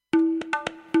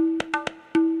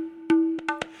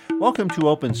Welcome to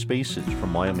Open Spaces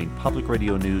from Wyoming Public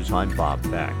Radio News. I'm Bob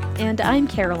Beck. And I'm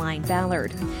Caroline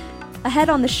Ballard. Ahead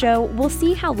on the show, we'll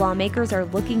see how lawmakers are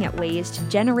looking at ways to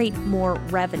generate more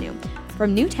revenue,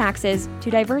 from new taxes to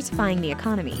diversifying the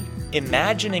economy.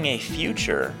 Imagining a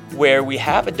future where we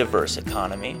have a diverse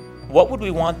economy, what would we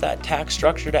want that tax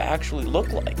structure to actually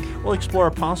look like? We'll explore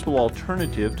a possible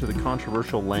alternative to the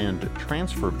controversial land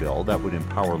transfer bill that would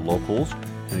empower locals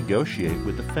to negotiate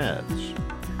with the feds.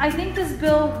 I think this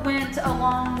bill went a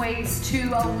long ways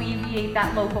to alleviate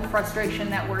that local frustration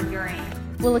that we're hearing.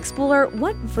 We'll explore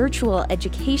what virtual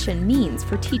education means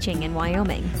for teaching in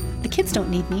Wyoming. The kids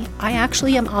don't need me. I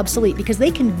actually am obsolete because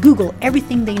they can Google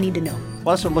everything they need to know.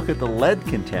 Plus, a look at the lead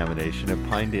contamination at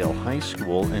Pinedale High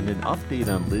School and an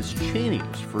update on Liz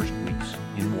Cheney's first weeks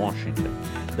in Washington.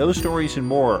 Those stories and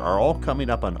more are all coming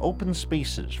up on Open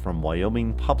Spaces from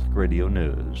Wyoming Public Radio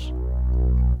News.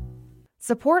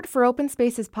 Support for Open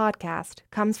Spaces podcast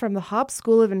comes from the Hobbs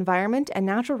School of Environment and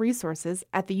Natural Resources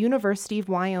at the University of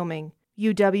Wyoming,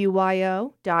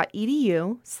 uwyo.edu/HAUB.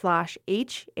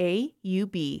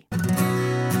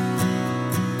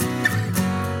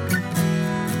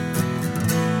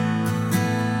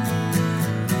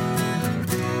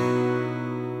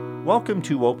 Welcome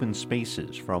to Open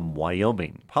Spaces from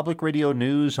Wyoming Public Radio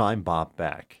News. I'm Bob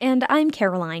Beck. And I'm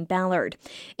Caroline Ballard.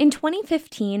 In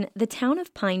 2015, the town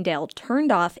of Pinedale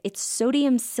turned off its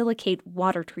sodium silicate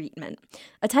water treatment,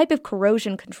 a type of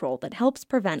corrosion control that helps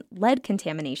prevent lead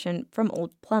contamination from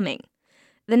old plumbing.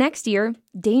 The next year,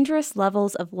 dangerous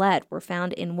levels of lead were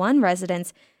found in one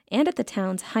residence and at the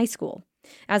town's high school.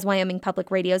 As Wyoming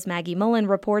Public Radio's Maggie Mullen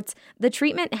reports, the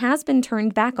treatment has been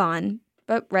turned back on,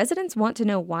 but residents want to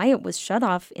know why it was shut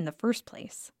off in the first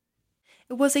place.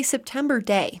 It was a September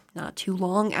day, not too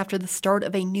long after the start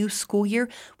of a new school year,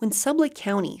 when Sublette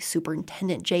County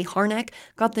Superintendent Jay Harnack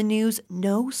got the news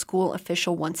no school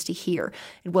official wants to hear.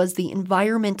 It was the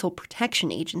Environmental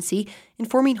Protection Agency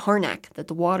informing Harnack that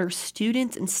the water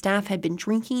students and staff had been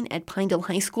drinking at Pinedale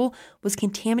High School was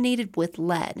contaminated with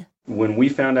lead. When we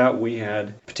found out we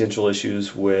had potential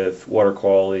issues with water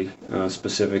quality,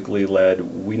 specifically lead,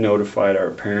 we notified our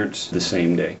parents the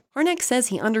same day. Harnack says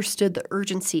he understood the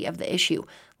urgency of the issue.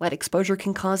 Lead exposure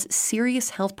can cause serious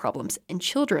health problems, and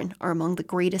children are among the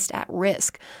greatest at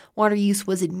risk. Water use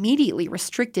was immediately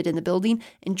restricted in the building,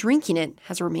 and drinking it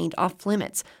has remained off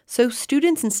limits. So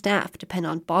students and staff depend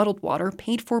on bottled water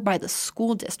paid for by the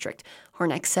school district.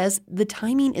 Harnack says the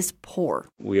timing is poor.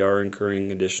 We are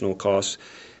incurring additional costs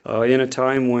in a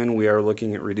time when we are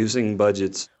looking at reducing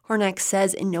budgets. Harnack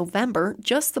says in November,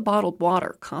 just the bottled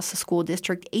water cost the school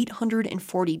district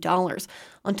 $840.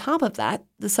 On top of that,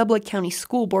 the Sublette County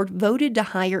School Board voted to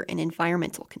hire an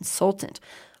environmental consultant.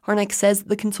 Harnack says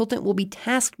the consultant will be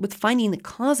tasked with finding the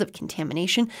cause of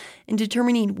contamination and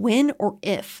determining when or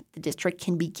if the district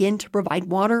can begin to provide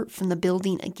water from the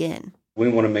building again. We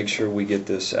want to make sure we get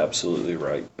this absolutely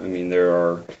right. I mean, there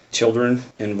are children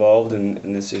involved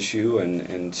in this issue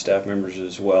and staff members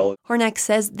as well. Harnack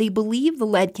says they believe the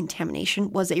lead contamination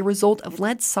was a result of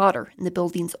lead solder in the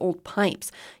building's old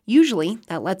pipes. Usually,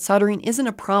 that lead soldering isn't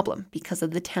a problem because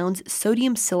of the town's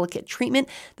sodium silicate treatment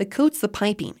that coats the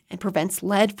piping and prevents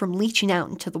lead from leaching out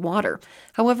into the water.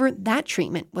 However, that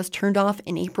treatment was turned off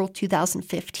in April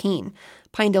 2015.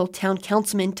 Pinedale Town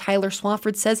Councilman Tyler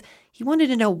Swafford says he wanted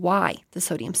to know why the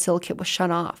sodium silicate was shut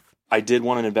off. I did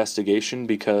want an investigation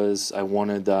because I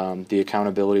wanted the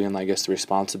accountability and I guess the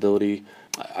responsibility.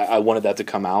 I wanted that to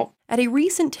come out. At a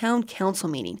recent town council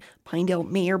meeting, Pinedale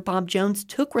Mayor Bob Jones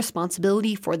took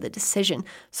responsibility for the decision.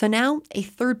 So now a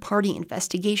third-party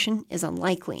investigation is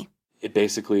unlikely. It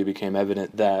basically became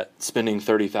evident that spending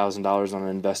 $30,000 on an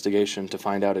investigation to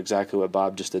find out exactly what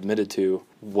Bob just admitted to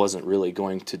wasn't really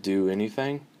going to do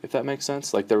anything, if that makes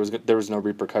sense. Like there was no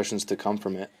repercussions to come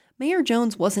from it. Mayor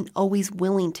Jones wasn't always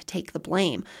willing to take the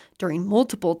blame. During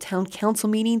multiple town council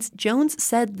meetings, Jones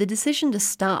said the decision to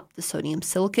stop the sodium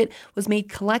silicate was made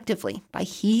collectively by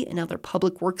he and other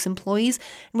public works employees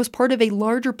and was part of a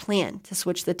larger plan to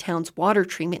switch the town's water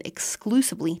treatment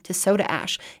exclusively to soda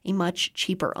ash, a much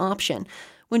cheaper option.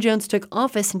 When Jones took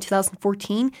office in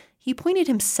 2014, he appointed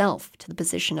himself to the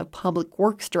position of Public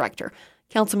Works Director.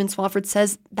 Councilman Swafford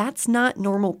says that's not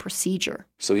normal procedure.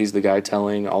 So he's the guy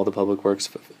telling all the public works,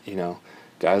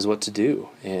 guys what to do.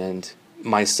 And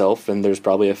myself, and there's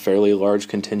probably a fairly large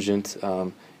contingent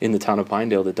in the town of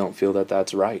Pinedale that don't feel that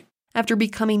that's right. After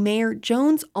becoming mayor,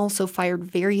 Jones also fired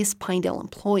various Pinedale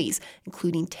employees,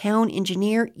 including town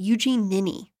engineer Eugene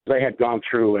Ninny. They had gone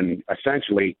through and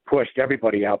essentially pushed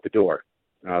everybody out the door.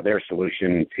 Their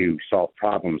solution to solve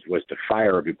problems was to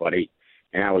fire everybody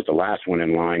and I was the last one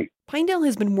in line. Pinedale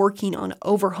has been working on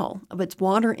overhaul of its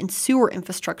water and sewer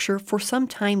infrastructure for some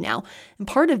time now, and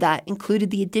part of that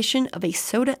included the addition of a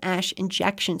soda ash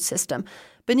injection system.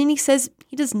 But Ninny says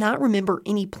he does not remember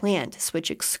any plan to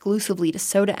switch exclusively to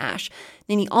soda ash.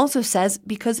 Ninny also says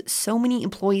because so many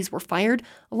employees were fired,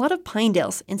 a lot of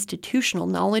Pinedale's institutional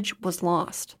knowledge was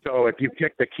lost. So if you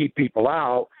pick the key people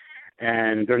out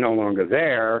and they're no longer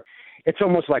there, it's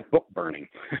almost like book burning.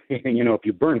 If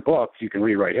you burn books, you can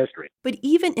rewrite history. But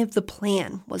even if the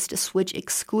plan was to switch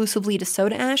exclusively to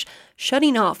soda ash,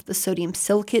 shutting off the sodium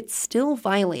silicate still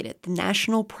violated the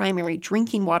national primary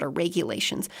drinking water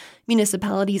regulations.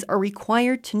 Municipalities are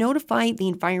required to notify the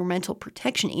Environmental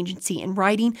Protection Agency in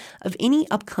writing of any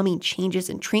upcoming changes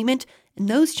in treatment, and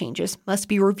those changes must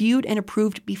be reviewed and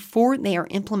approved before they are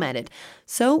implemented.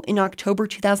 So, in October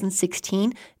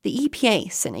 2016, the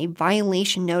EPA sent a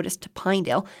violation notice to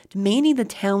Pinedale demanding the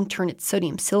town turn its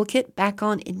sodium silicate back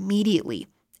on immediately.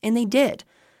 And they did.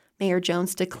 Mayor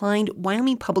Jones declined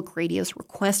Wyoming Public Radio's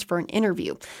request for an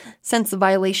interview. Since the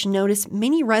violation notice,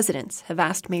 many residents have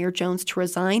asked Mayor Jones to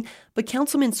resign, but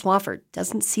Councilman Swafford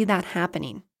doesn't see that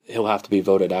happening. He'll have to be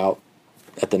voted out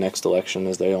at the next election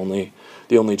as the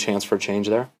only chance for change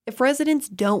there. If residents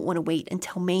don't want to wait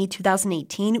until May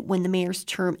 2018 when the mayor's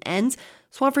term ends,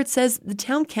 Swafford says the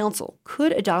town council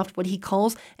could adopt what he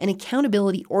calls an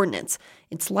accountability ordinance.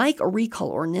 It's like a recall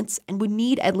ordinance and would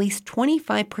need at least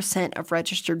 25% of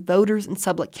registered voters in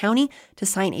Sublette County to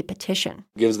sign a petition.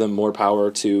 It gives them more power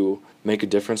to make a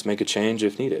difference, make a change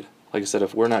if needed. Like I said,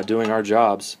 if we're not doing our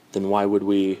jobs, then why would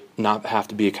we not have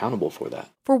to be accountable for that?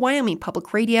 For Wyoming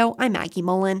Public Radio, I'm Maggie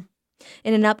Mullen.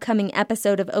 In an upcoming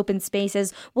episode of Open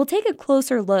Spaces, we'll take a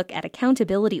closer look at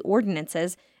accountability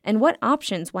ordinances and what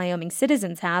options Wyoming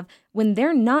citizens have when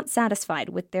they're not satisfied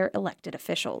with their elected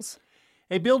officials.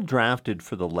 A bill drafted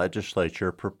for the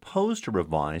legislature proposed to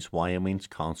revise Wyoming's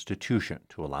constitution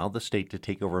to allow the state to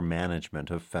take over management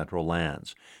of federal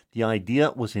lands. The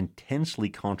idea was intensely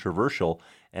controversial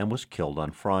and was killed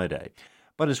on Friday.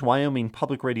 But as Wyoming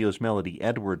Public Radio's Melody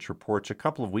Edwards reports, a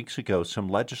couple of weeks ago, some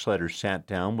legislators sat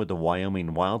down with the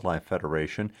Wyoming Wildlife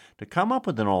Federation to come up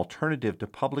with an alternative to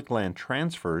public land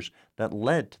transfers that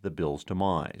led to the bill's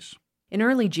demise. In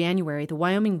early January, the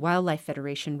Wyoming Wildlife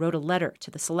Federation wrote a letter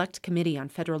to the Select Committee on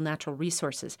Federal Natural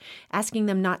Resources, asking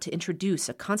them not to introduce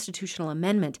a constitutional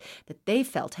amendment that they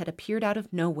felt had appeared out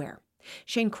of nowhere.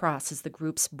 Shane Cross is the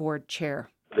group's board chair.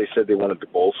 They said they wanted to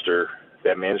bolster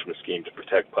that management scheme to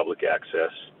protect public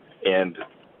access. And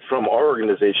from our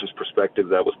organization's perspective,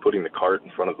 that was putting the cart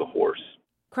in front of the horse.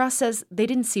 Cross says they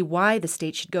didn't see why the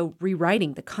state should go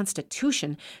rewriting the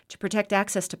Constitution to protect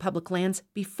access to public lands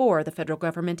before the federal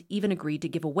government even agreed to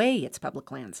give away its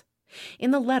public lands.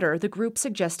 In the letter, the group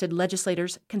suggested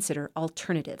legislators consider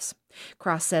alternatives.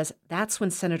 Cross says that's when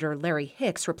Senator Larry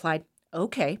Hicks replied,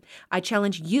 "Okay, I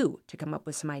challenge you to come up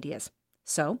with some ideas."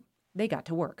 So they got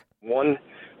to work. One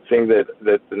thing that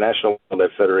the National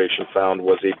Wildlife Federation found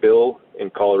was a bill in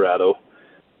Colorado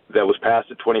that was passed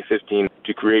in 2015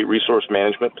 to create resource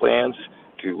management plans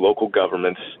to local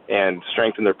governments and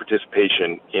strengthen their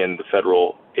participation in the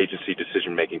federal agency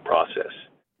decision-making process.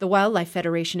 The Wildlife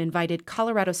Federation invited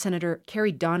Colorado Senator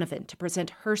Carrie Donovan to present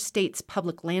her state's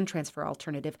public land transfer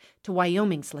alternative to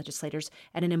Wyoming's legislators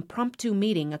at an impromptu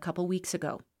meeting a couple weeks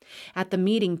ago. At the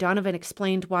meeting, Donovan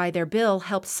explained why their bill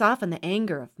helped soften the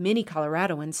anger of many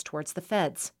Coloradoans towards the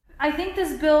feds. I think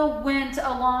this bill went a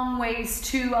long ways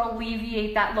to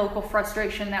alleviate that local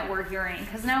frustration that we're hearing,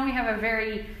 because now we have a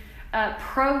very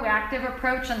proactive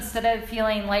approach instead of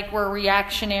feeling like we're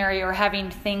reactionary or having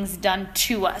things done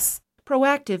to us.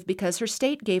 Proactive because her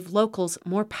state gave locals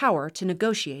more power to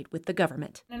negotiate with the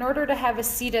government. In order to have a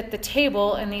seat at the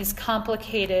table in these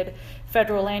complicated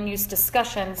federal land use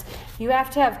discussions, you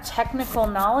have to have technical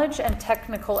knowledge and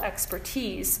technical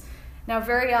expertise. Now,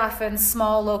 very often,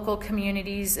 small local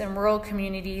communities and rural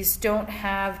communities don't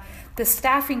have the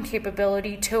staffing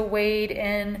capability to wade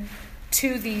in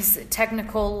to these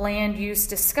technical land use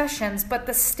discussions, but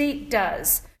the state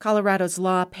does. Colorado's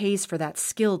law pays for that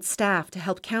skilled staff to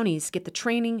help counties get the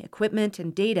training, equipment,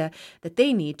 and data that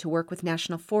they need to work with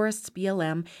National Forests,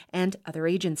 BLM, and other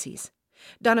agencies.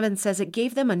 Donovan says it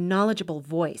gave them a knowledgeable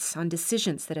voice on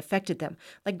decisions that affected them,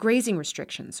 like grazing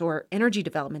restrictions or energy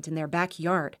development in their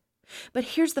backyard. But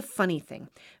here's the funny thing.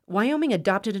 Wyoming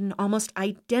adopted an almost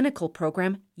identical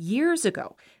program years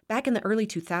ago, back in the early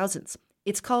 2000s.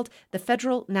 It's called the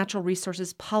Federal Natural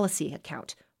Resources Policy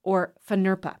Account, or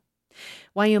FNRPA.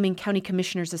 Wyoming County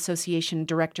Commissioners Association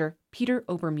Director Peter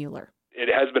Obermueller. It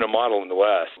has been a model in the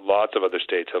West. Lots of other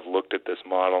states have looked at this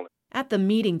model. At the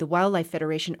meeting, the Wildlife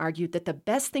Federation argued that the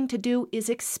best thing to do is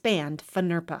expand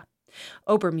FNRPA.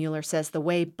 Obermuller says the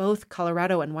way both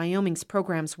Colorado and Wyoming's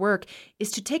programs work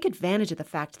is to take advantage of the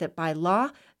fact that by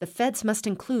law, the feds must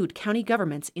include county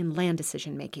governments in land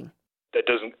decision-making. That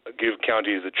doesn't give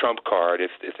counties the trump card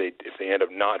if they end up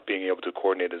not being able to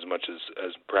coordinate as much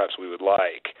as perhaps we would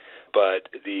like. But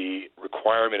the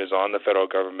requirement is on the federal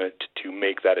government to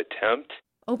make that attempt.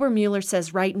 Obermuller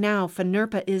says right now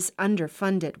FNRPA is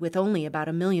underfunded with only about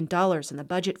 $1 million in the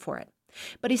budget for it.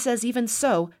 But he says even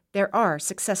so, there are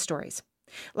success stories,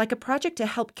 like a project to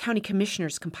help county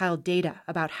commissioners compile data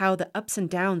about how the ups and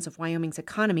downs of Wyoming's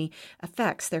economy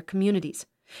affects their communities,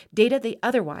 data they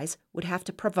otherwise would have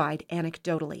to provide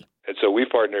anecdotally. And so we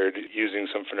partnered using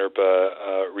some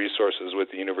FNRPA resources with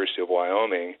the University of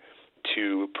Wyoming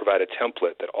to provide a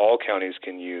template that all counties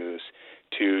can use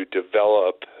to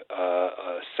develop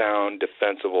a sound,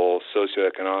 defensible,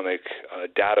 socioeconomic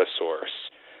data source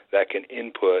that can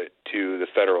input to the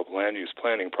federal land use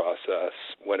planning process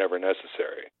whenever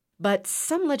necessary. But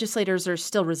some legislators are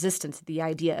still resistant to the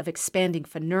idea of expanding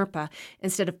FNRPA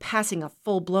instead of passing a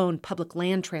full-blown public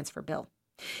land transfer bill.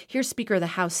 Here's Speaker of the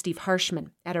House Steve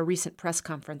Harshman at a recent press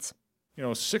conference.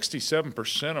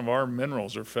 67% of our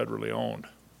minerals are federally owned.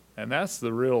 And that's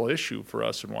the real issue for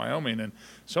us in Wyoming. And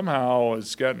somehow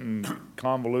it's gotten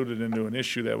convoluted into an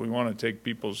issue that we want to take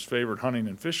people's favorite hunting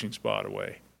and fishing spot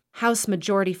away. House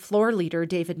Majority Floor Leader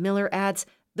David Miller adds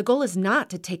the goal is not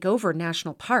to take over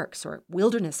national parks or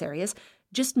wilderness areas,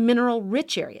 just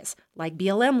mineral-rich areas like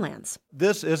BLM lands.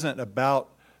 This isn't about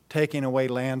taking away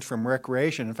lands from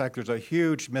recreation. In fact, there's a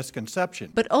huge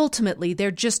misconception. But ultimately, there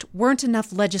just weren't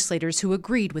enough legislators who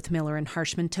agreed with Miller and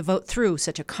Harshman to vote through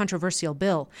such a controversial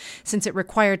bill, since it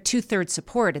required 2/3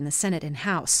 support in the Senate and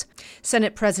House.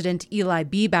 Senate President Eli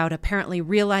Bebout apparently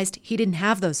realized he didn't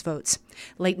have those votes.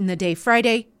 Late in the day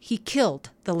Friday, he killed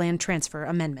the land transfer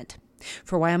amendment.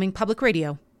 For Wyoming Public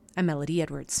Radio, I'm Melody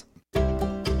Edwards.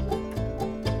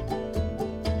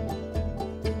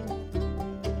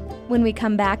 When we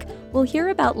come back, we'll hear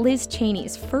about Liz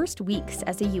Cheney's first weeks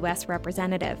as a U.S.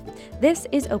 representative. This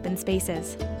is Open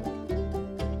Spaces.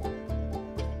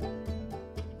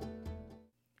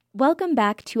 Welcome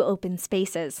back to Open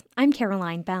Spaces. I'm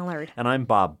Caroline Ballard. And I'm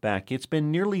Bob Beck. It's been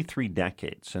nearly 3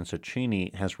 decades since a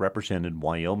Cheney has represented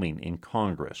Wyoming in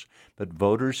Congress, but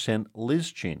voters sent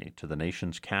Liz Cheney to the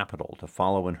nation's capital to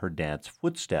follow in her dad's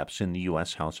footsteps in the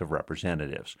U.S. House of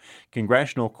Representatives.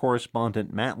 Congressional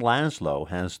correspondent Matt Laszlo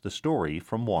has the story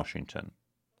from Washington.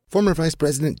 Former Vice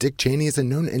President Dick Cheney is a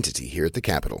known entity here at the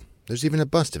Capitol. There's even a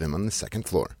bust of him on the second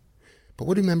floor. But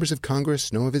what do members of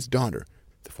Congress know of his daughter,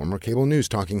 the former cable news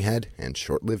talking head and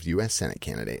short-lived U.S. Senate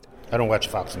candidate? I don't watch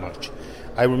Fox much.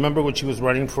 I remember when she was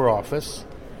running for office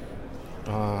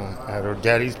at her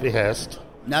daddy's behest.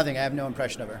 Nothing. I have no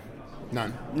impression of her.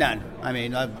 None? None. I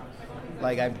mean, I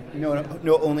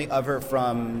know only of her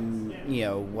from,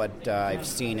 what I've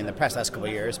seen in the press last couple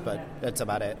of years, but that's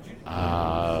about it.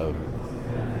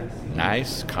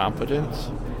 Nice, competent.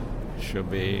 She'll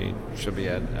be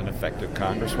an effective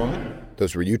congresswoman.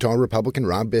 Those were Utah Republican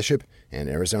Rob Bishop and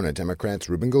Arizona Democrats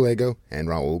Ruben Gallego and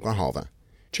Raul Grijalva.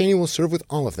 Cheney will serve with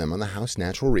all of them on the House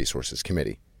Natural Resources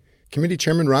Committee. Committee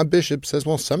Chairman Rob Bishop says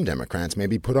while some Democrats may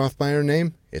be put off by her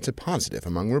name, it's a positive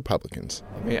among Republicans.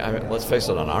 I mean, let's face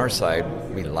it, on our side,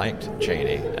 we liked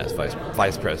Cheney as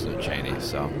Vice President Cheney,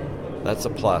 so that's a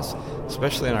plus,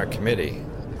 especially in our committee.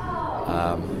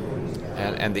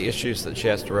 And the issues that she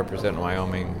has to represent in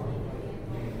Wyoming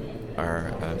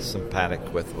are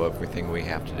sympathetic with everything we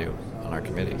have to do on our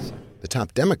committees. The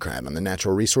top Democrat on the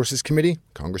Natural Resources Committee,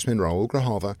 Congressman Raul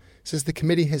Grijalva, says the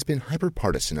committee has been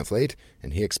hyper-partisan of late,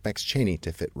 and he expects Cheney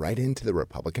to fit right into the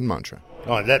Republican mantra.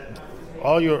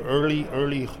 All your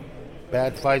early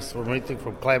bad fights from anything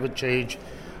from climate change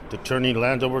to turning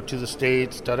land over to the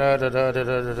states,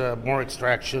 more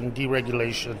extraction,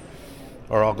 deregulation,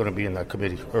 are all going to be in that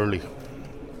committee early.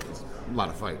 A lot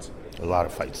of fights. A lot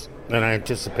of fights. And I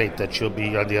anticipate that she'll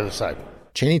be on the other side.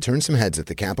 Cheney turned some heads at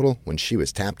the Capitol when she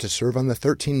was tapped to serve on the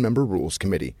 13-member Rules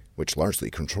Committee, which largely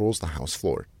controls the House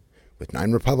floor. With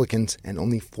 9 Republicans and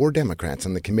only 4 Democrats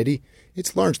on the committee,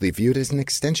 it's largely viewed as an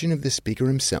extension of the Speaker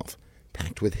himself,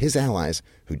 packed with his allies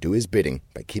who do his bidding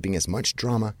by keeping as much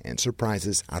drama and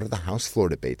surprises out of the House floor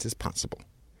debates as possible.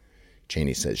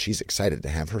 Cheney says she's excited to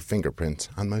have her fingerprints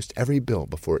on most every bill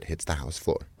before it hits the House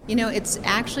floor. It's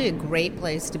actually a great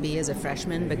place to be as a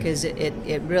freshman because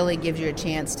it really gives you a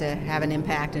chance to have an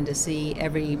impact and to see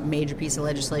every major piece of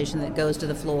legislation that goes to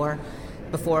the floor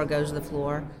before it goes to the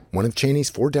floor. One of Cheney's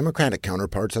 4 Democratic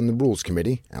counterparts on the Rules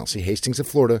Committee, Alcee Hastings of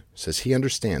Florida, says he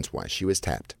understands why she was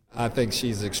tapped. I think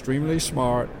she's extremely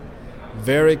smart,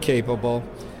 very capable.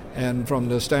 And from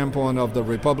the standpoint of the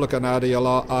Republican ideology,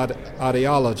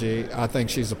 I think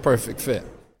she's a perfect fit.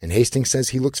 And Hastings says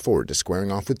he looks forward to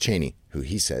squaring off with Cheney, who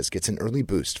he says gets an early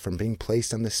boost from being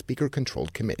placed on the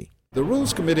speaker-controlled committee. The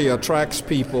Rules Committee attracts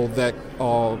people that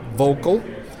are vocal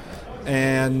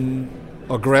and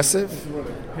aggressive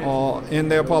in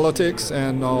their politics,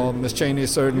 and Ms. Cheney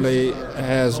certainly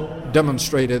has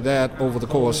demonstrated that over the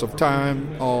course of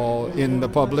time in the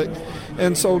public.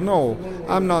 And so, no,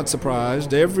 I'm not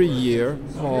surprised. Every year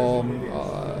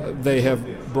they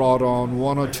have brought on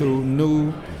one or two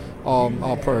new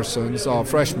persons,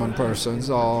 freshman persons.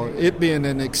 It being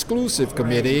an exclusive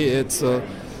committee, it's a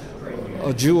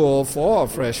jewel for a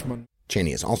freshman.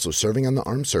 Cheney is also serving on the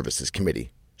Armed Services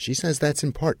Committee. She says that's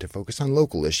in part to focus on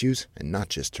local issues and not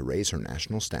just to raise her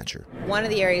national stature. One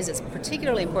of the areas that's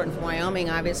particularly important for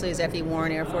Wyoming, obviously, is F.E.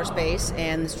 Warren Air Force Base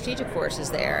and the strategic forces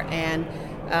there. And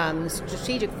the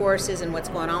strategic forces and what's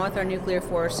going on with our nuclear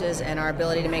forces and our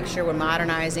ability to make sure we're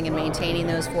modernizing and maintaining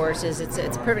those forces. It's a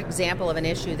perfect example of an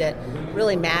issue that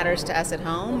really matters to us at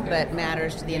home, but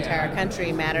matters to the entire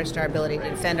country, matters to our ability to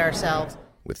defend ourselves.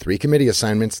 With 3 committee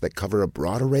assignments that cover a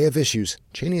broad array of issues,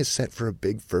 Cheney is set for a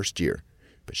big first year.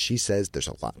 But she says there's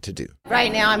a lot to do.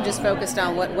 Right now I'm just focused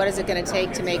on what is it going to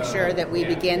take to make sure that we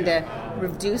begin to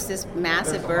reduce this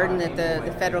massive burden that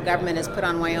the federal government has put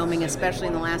on Wyoming, especially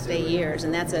in the last 8 years.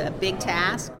 And that's a big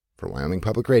task. For Wyoming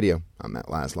Public Radio, I'm Matt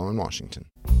Laszlo in Washington.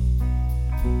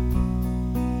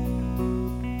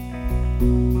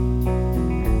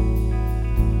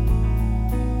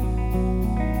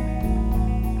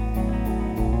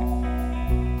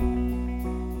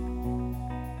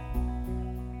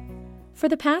 For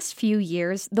the past few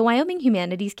years, the Wyoming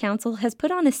Humanities Council has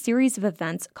put on a series of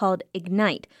events called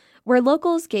Ignite, where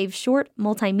locals gave short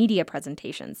multimedia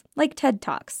presentations, like TED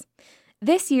Talks.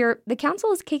 This year, the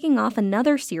council is kicking off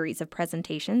another series of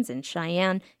presentations in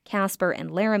Cheyenne, Casper,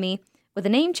 and Laramie, with a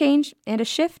name change and a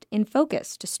shift in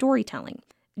focus to storytelling.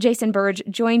 Jason Burge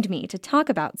joined me to talk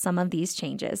about some of these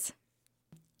changes.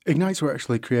 Ignites were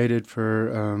actually created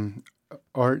for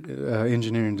art,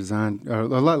 engineering, design, a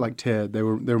lot like TED. They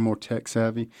were more tech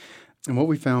savvy. And what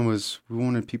we found was we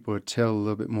wanted people to tell a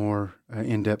little bit more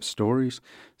in-depth stories.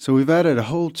 So we've added a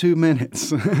whole 2 minutes.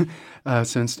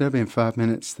 So instead of being 5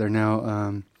 minutes, they're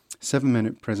now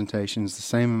 7-minute presentations, the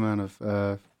same amount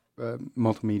of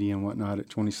multimedia and whatnot at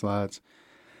 20 slides.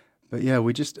 But yeah,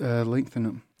 we just lengthen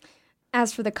them.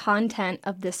 As for the content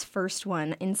of this first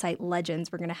one, Insight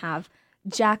Legends, we're going to have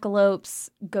jackalopes,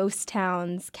 ghost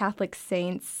towns, Catholic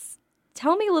saints.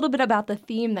 Tell me a little bit about the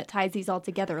theme that ties these all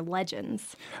together,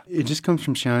 legends. It just comes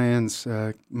from Cheyenne's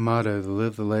motto, the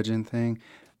live the legend thing.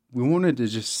 We wanted to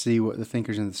just see what the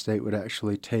thinkers in the state would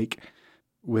actually take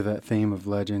with that theme of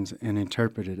legends and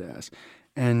interpret it as.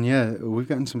 And yeah, we've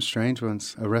gotten some strange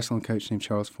ones. A wrestling coach named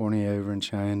Charles Fournier over in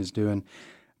Cheyenne is doing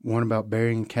one about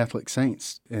burying Catholic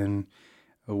saints and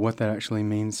what that actually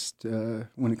means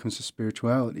when it comes to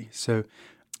spirituality. So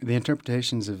the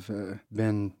interpretations have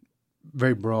been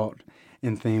very broad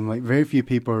in theme. Like, very few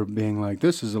people are being like,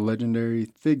 this is a legendary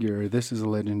figure, or this is a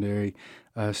legendary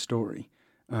story.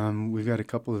 We've got a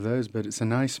couple of those, but it's a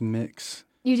nice mix.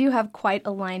 You do have quite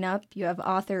a lineup. You have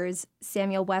authors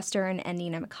Samuel Western and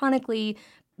Nina McConnachly,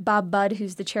 Bob Budd,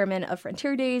 who's the chairman of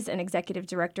Frontier Days and executive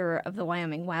director of the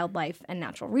Wyoming Wildlife and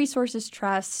Natural Resources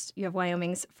Trust. You have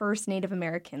Wyoming's first Native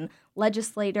American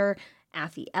legislator,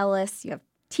 Athie Ellis. You have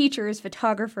teachers,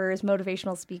 photographers,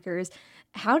 motivational speakers.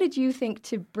 How did you think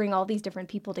to bring all these different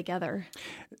people together?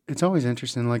 It's always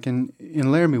interesting. Like in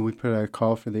Laramie, we put out a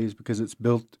call for these because it's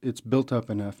built up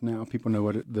enough now. People know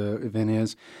what the event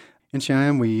is. In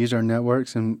Cheyenne, we use our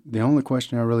networks, and the only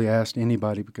question I really asked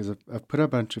anybody, because I've put up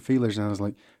a bunch of feelers, and I was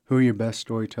like, who are your best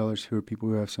storytellers? Who are people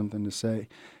who have something to say?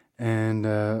 And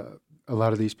a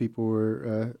lot of these people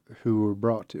were who were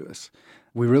brought to us.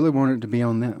 We really wanted it to be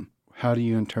on them. How do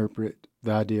you interpret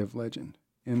the idea of legend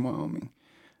in Wyoming?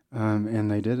 And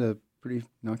they did a pretty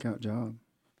knockout job.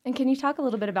 And can you talk a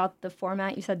little bit about the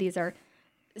format? You said these are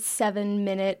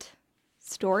 7-minute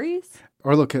stories?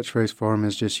 Our little catchphrase for them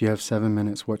is just, you have 7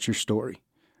 minutes, what's your story?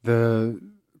 The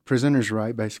presenters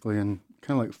write basically in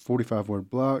kind of like 45-word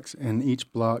blocks, and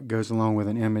each block goes along with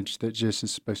an image that just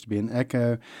is supposed to be an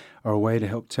echo or a way to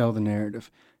help tell the narrative.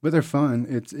 But they're fun.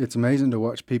 It's amazing to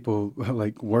watch people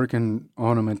like working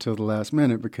on them until the last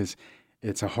minute, because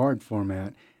it's a hard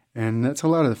format. And that's a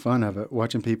lot of the fun of it,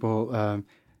 watching people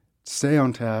stay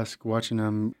on task, watching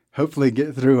them hopefully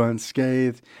get through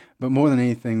unscathed, but more than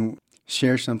anything,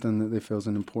 share something that they feel is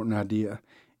an important idea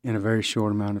in a very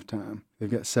short amount of time. They've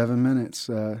got 7 minutes.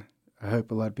 I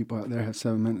hope a lot of people out there have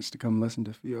 7 minutes to come listen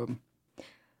to a few of them.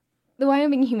 The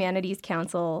Wyoming Humanities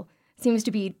Council seems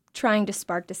to be trying to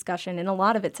spark discussion in a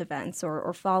lot of its events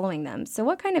or following them. So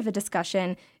what kind of a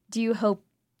discussion do you hope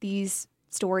these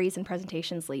stories and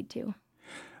presentations lead to?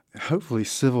 Hopefully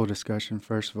civil discussion,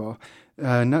 first of all.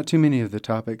 Not too many of the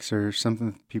topics are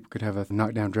something people could have a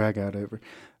knockdown drag out over.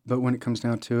 But when it comes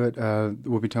down to it,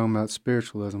 we'll be talking about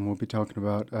spiritualism. We'll be talking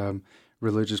about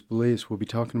religious beliefs. We'll be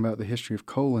talking about the history of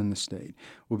coal in the state.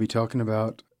 We'll be talking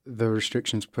about the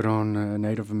restrictions put on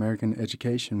Native American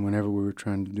education whenever we were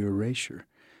trying to do erasure.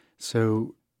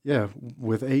 So, yeah,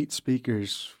 with 8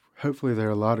 speakers, hopefully there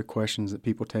are a lot of questions that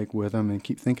people take with them and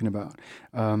keep thinking about.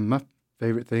 My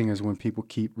favorite thing is when people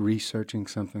keep researching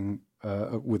something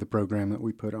with a program that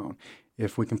we put on.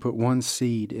 If we can put one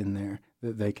seed in there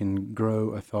that they can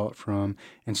grow a thought from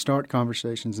and start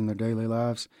conversations in their daily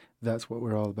lives, that's what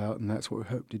we're all about, and that's what we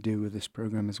hope to do with this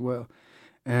program as well.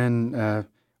 And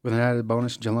with an added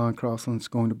bonus, Jalon Crossland's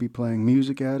going to be playing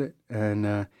music at it,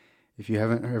 and if you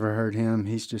haven't ever heard him,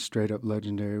 he's just straight up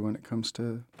legendary when it comes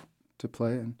to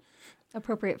playing.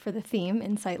 Appropriate for the theme,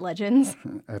 Insight Legends.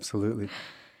 Absolutely.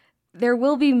 There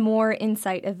will be more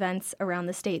Insight events around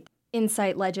the state.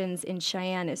 Insight Legends in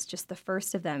Cheyenne is just the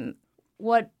first of them.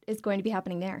 What is going to be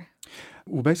happening there?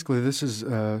 Well, basically, this is,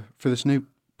 for this new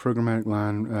programmatic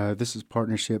line, this is a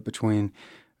partnership between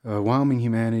Wyoming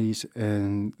Humanities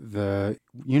and the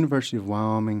University of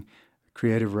Wyoming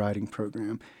Creative Writing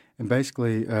Program. And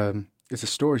basically, it's a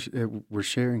story, we're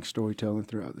sharing storytelling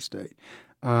throughout the state.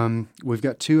 We've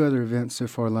got 2 other events so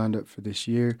far lined up for this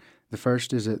year. The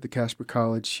first is at the Casper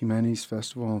College Humanities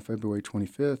Festival on February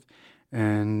 25th,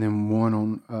 and then one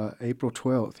on April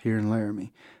 12th here in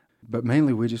Laramie. But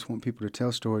mainly we just want people to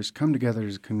tell stories, come together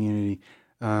as a community,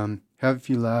 have a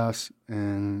few laughs,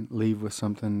 and leave with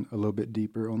something a little bit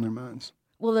deeper on their minds.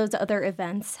 Will those other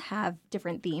events have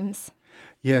different themes?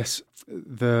 Yes.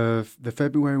 The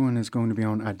February one is going to be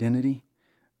on identity,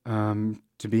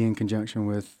 to be in conjunction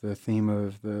with the theme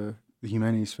of the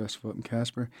Humanities Festival up in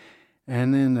Casper.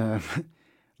 And then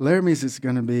Laramie's is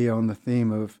going to be on the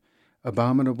theme of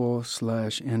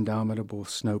abominable/indomitable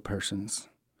snow persons.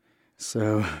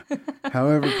 So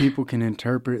however people can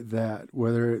interpret that,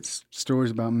 whether it's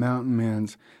stories about mountain men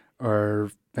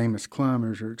or famous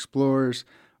climbers or explorers,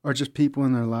 or just people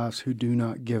in their lives who do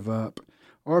not give up,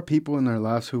 or people in their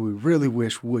lives who we really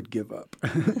wish would give up.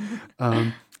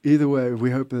 Either way,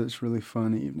 we hope that it's a really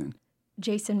fun evening.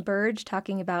 Jason Burge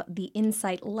talking about the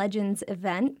Insight Legends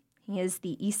event. He is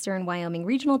the Eastern Wyoming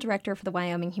Regional Director for the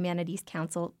Wyoming Humanities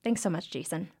Council. Thanks so much,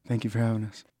 Jason. Thank you for having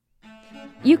us.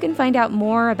 You can find out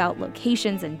more about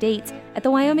locations and dates at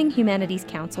the Wyoming Humanities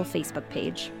Council Facebook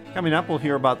page. Coming up, we'll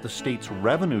hear about the state's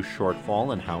revenue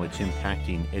shortfall and how it's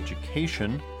impacting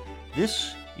education.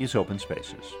 This is Open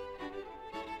Spaces.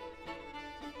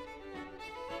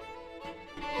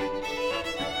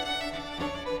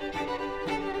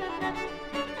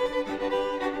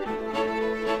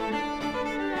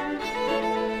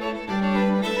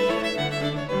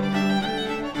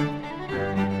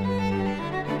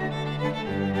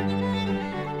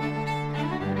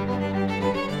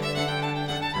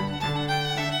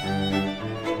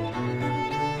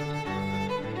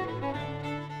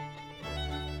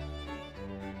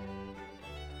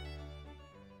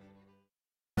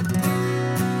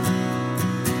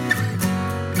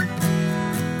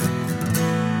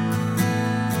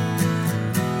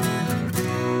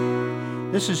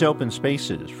 This is Open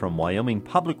Spaces from Wyoming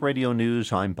Public Radio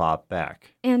News. I'm Bob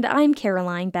Beck. And I'm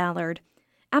Caroline Ballard.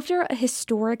 After a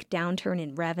historic downturn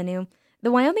in revenue,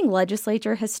 the Wyoming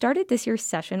legislature has started this year's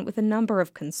session with a number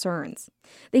of concerns.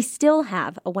 They still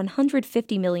have a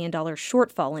 $150 million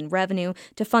shortfall in revenue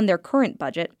to fund their current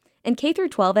budget, and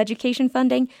K-12 education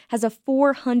funding has a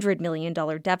 $400 million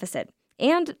deficit,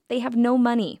 and they have no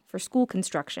money for school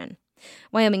construction.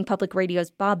 Wyoming Public Radio's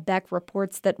Bob Beck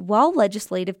reports that while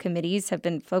legislative committees have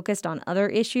been focused on other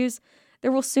issues,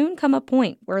 there will soon come a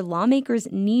point where lawmakers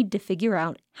need to figure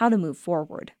out how to move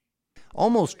forward.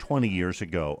 Almost 20 years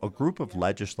ago, a group of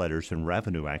legislators and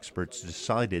revenue experts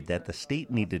decided that the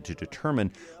state needed to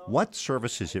determine what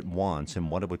services it wants and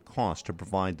what it would cost to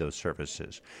provide those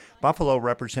services. Buffalo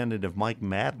Representative Mike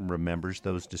Madden remembers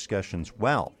those discussions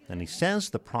well, and he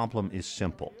says the problem is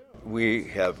simple. We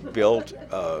have built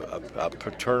a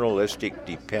paternalistic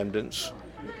dependence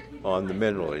on the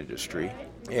mineral industry,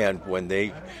 and when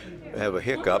they have a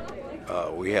hiccup,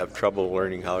 we have trouble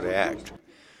learning how to act.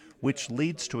 Which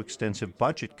leads to extensive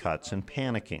budget cuts and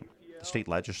panicking. The state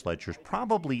legislature is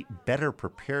probably better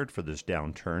prepared for this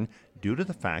downturn due to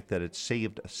the fact that it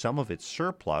saved some of its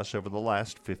surplus over the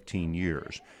last 15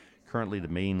 years. Currently, the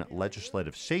main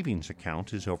legislative savings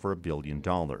account is over $1 billion.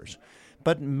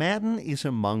 But Madden is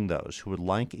among those who would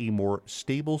like a more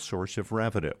stable source of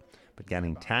revenue. But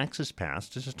getting taxes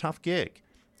passed is a tough gig.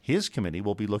 His committee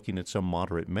will be looking at some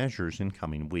moderate measures in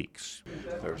coming weeks.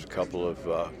 There's a couple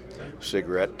of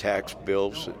cigarette tax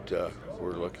bills that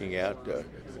we're looking at,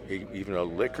 even a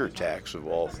liquor tax of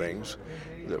all things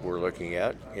that we're looking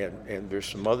at, and there's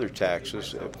some other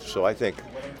taxes. So I think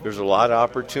there's a lot of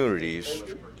opportunities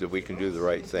that we can do the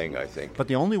right thing, I think. But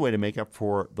the only way to make up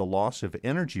for the loss of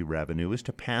energy revenue is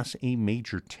to pass a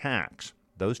major tax.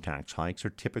 Those tax hikes are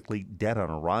typically dead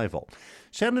on arrival.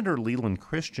 Senator Leland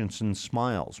Christensen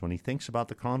smiles when he thinks about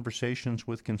the conversations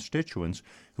with constituents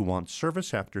who want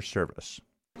service after service.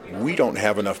 We don't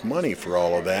have enough money for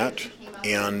all of that,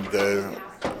 and the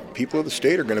people of the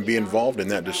state are going to be involved in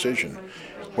that decision.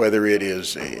 Whether it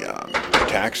is a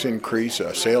tax increase,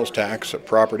 a sales tax, a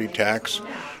property tax,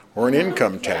 or an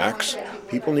income tax,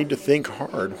 people need to think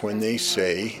hard when they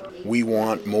say we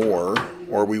want more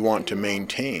or we want to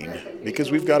maintain,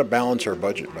 because we've got to balance our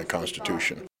budget by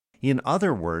Constitution. In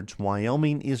other words,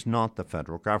 Wyoming is not the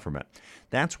federal government.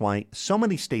 That's why so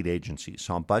many state agencies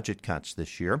saw budget cuts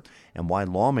this year and why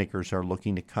lawmakers are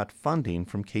looking to cut funding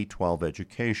from K-12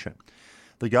 education.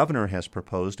 The governor has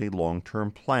proposed a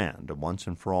long-term plan to once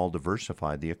and for all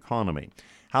diversify the economy.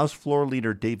 House Floor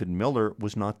Leader David Miller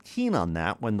was not keen on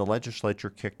that when the legislature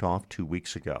kicked off 2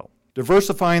 weeks ago.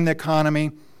 Diversifying the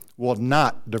economy will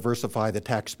not diversify the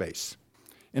tax base.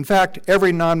 In fact,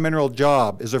 every non-mineral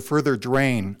job is a further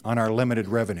drain on our limited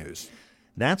revenues.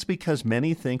 That's because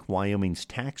many think Wyoming's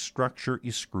tax structure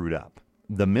is screwed up.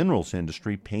 The minerals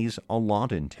industry pays a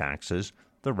lot in taxes,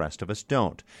 the rest of us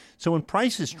don't. So when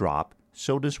prices drop,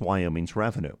 so does Wyoming's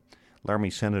revenue. Laramie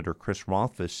Senator Chris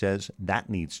Rothfuss says that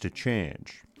needs to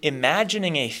change.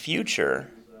 Imagining a future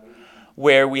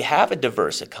where we have a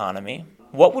diverse economy,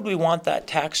 what would we want that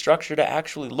tax structure to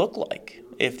actually look like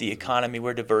if the economy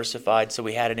were diversified? So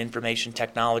we had an information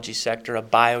technology sector, a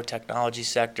biotechnology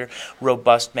sector,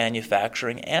 robust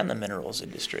manufacturing, and the minerals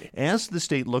industry. As the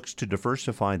state looks to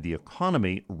diversify the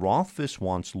economy, Rothfuss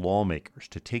wants lawmakers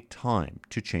to take time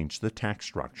to change the tax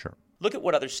structure. Look at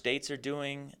what other states are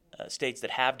doing, states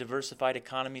that have diversified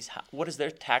economies. What does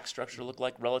their tax structure look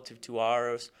like relative to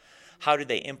ours? How do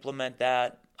they implement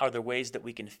that? Are there ways that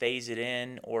we can phase it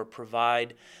in or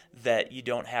provide that you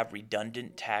don't have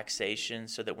redundant taxation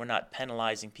so that we're not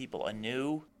penalizing people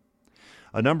anew?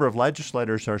 A number of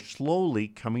legislators are slowly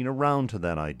coming around to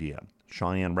that idea.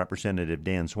 Cheyenne Representative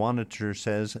Dan Zwanitzer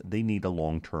says they need a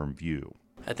long-term view.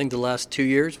 I think the last 2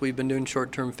 years we've been doing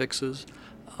short-term fixes.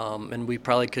 And we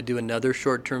probably could do another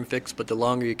short-term fix, but the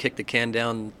longer you kick the can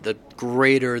down, the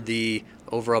greater the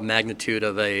overall magnitude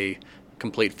of a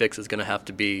complete fix is going to have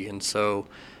to be. And so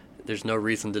there's no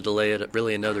reason to delay it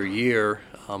really another year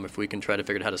if we can try to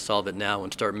figure out how to solve it now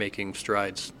and start making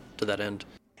strides to that end.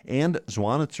 And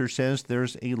Zwanitzer says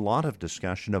there's a lot of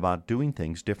discussion about doing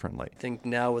things differently. I think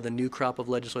now with a new crop of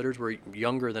legislators, we're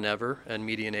younger than ever and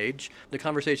median age. The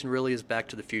conversation really is back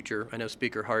to the future. I know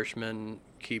Speaker Harshman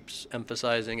keeps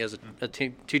emphasizing as a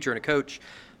teacher and a coach,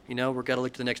 we've got to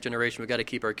look to the next generation. We've got to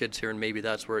keep our kids here, and maybe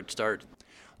that's where it starts.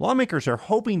 Lawmakers are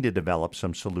hoping to develop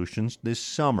some solutions this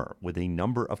summer with a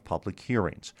number of public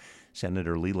hearings.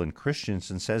 Senator Leland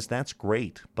Christensen says that's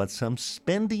great, but some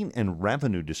spending and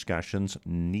revenue discussions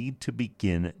need to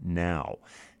begin now.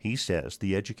 He says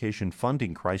the education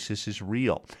funding crisis is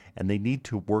real, and they need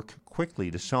to work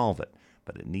quickly to solve it,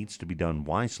 but it needs to be done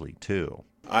wisely, too.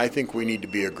 I think we need to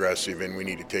be aggressive, and we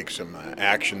need to take some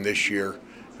action this year,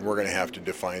 and we're going to have to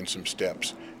define some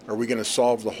steps. Are we going to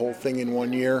solve the whole thing in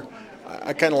 1 year?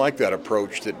 I kind of like that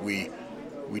approach that we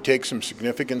take some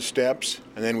significant steps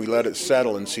and then we let it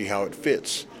settle and see how it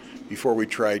fits before we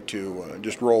try to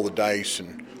just roll the dice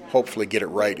and hopefully get it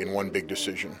right in one big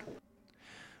decision.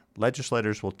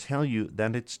 Legislators will tell you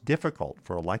that it's difficult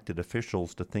for elected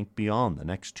officials to think beyond the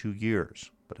next 2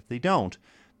 years. But if they don't,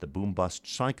 the boom-bust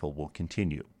cycle will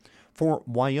continue. For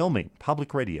Wyoming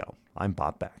Public Radio, I'm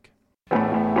Bob Beck.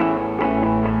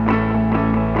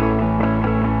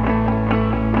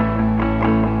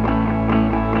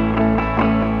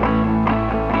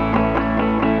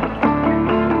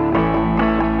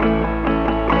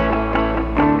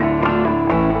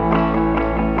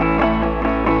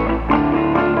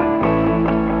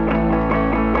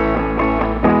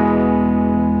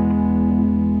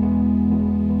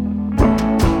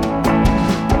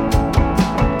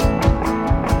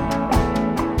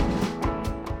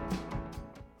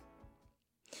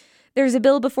 There's a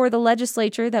bill before the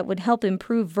legislature that would help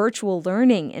improve virtual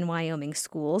learning in Wyoming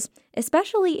schools,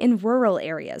 especially in rural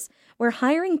areas where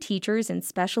hiring teachers in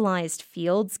specialized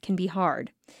fields can be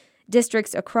hard.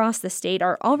 Districts across the state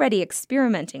are already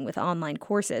experimenting with online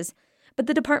courses, but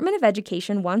the Department of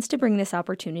Education wants to bring this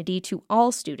opportunity to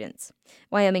all students.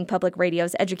 Wyoming Public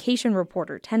Radio's education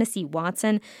reporter Tennessee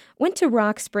Watson went to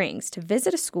Rock Springs to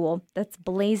visit a school that's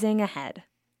blazing ahead.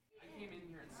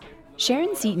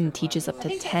 Sharon Seaton teaches up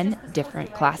to 10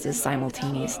 different classes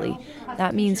simultaneously.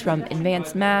 That means from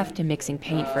advanced math to mixing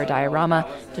paint for a diorama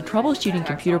to troubleshooting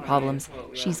computer problems,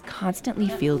 she's constantly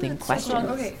fielding questions.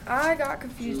 Okay, I got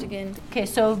confused again. Okay,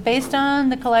 so based on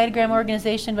the Kaleidogram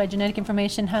organization by genetic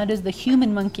information, how does the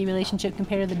human-monkey relationship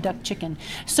compare to the duck-chicken?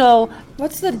 So,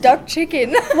 what's the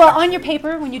duck-chicken? Well, on your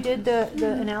paper, when you did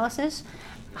the analysis,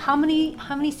 how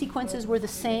many sequences were the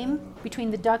same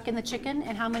between the duck and the chicken,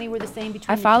 and how many were the same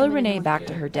between I the follow human Renee and back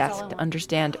to her desk to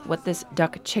understand what this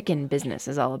duck-chicken business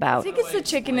is all about. I think it's the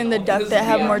chicken and the duck that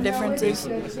have more differences.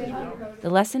 The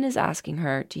lesson is asking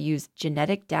her to use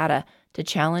genetic data to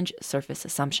challenge surface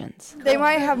assumptions. They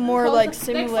might have more like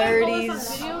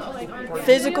similarities,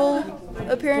 physical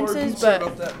appearances,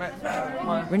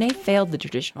 but Renee failed the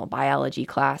traditional biology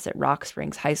class at Rock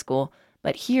Springs High School,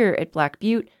 but here at Black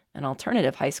Butte, an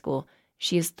alternative high school,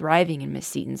 she is thriving in Miss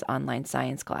Seaton's online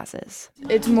science classes.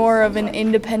 it's more of an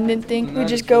independent thing. We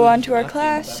just go on to our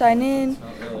class, sign in,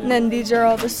 and then these are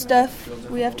all the stuff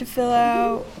we have to fill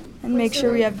out and make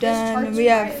sure we have done. And we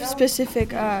have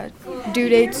specific due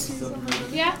dates.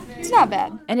 Yeah, it's not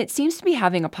bad. And it seems to be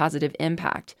having a positive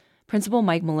impact. Principal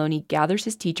Mike Maloney gathers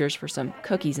his teachers for some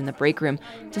cookies in the break room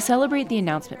to celebrate the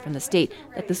announcement from the state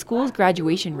that the school's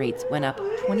graduation rates went up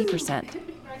 20%.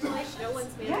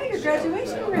 Yeah, your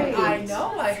graduation rate. I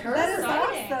know, I heard that is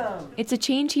awesome. It's a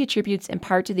change he attributes in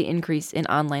part to the increase in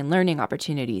online learning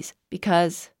opportunities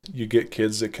because you get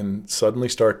kids that can suddenly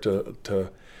start to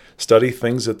study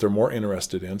things that they're more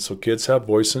interested in. So kids have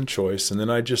voice and choice. And then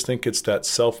I just think it's that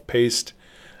self-paced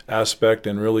aspect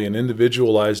and really an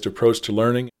individualized approach to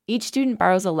learning. Each student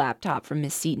borrows a laptop from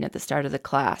Miss Seaton at the start of the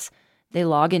class. They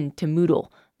log in to Moodle.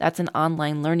 That's an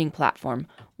online learning platform,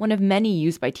 one of many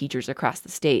used by teachers across the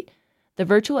state. The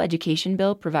virtual education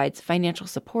bill provides financial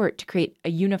support to create a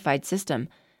unified system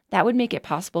that would make it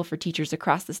possible for teachers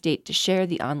across the state to share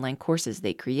the online courses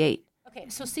they create. Okay,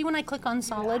 so see when I click on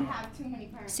solid,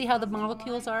 see how the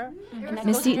molecules are?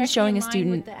 Ms. Seaton's showing a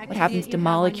student what happens to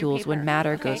molecules when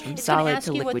matter goes from solid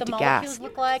to liquid to gas.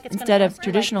 Instead of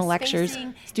traditional lectures,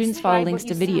 students follow links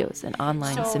to videos and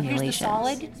online simulations. Here's the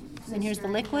solid, then here's the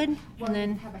liquid, and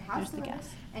then here's the gas.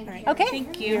 Okay,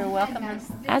 thank you. You're welcome.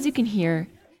 As you can hear,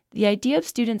 the idea of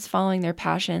students following their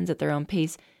passions at their own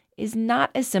pace is not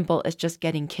as simple as just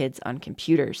getting kids on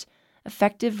computers.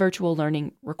 Effective virtual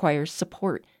learning requires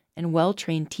support and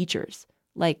well-trained teachers,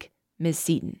 like Ms.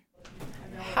 Seaton.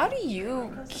 How do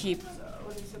you keep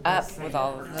up with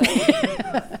all of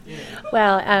this?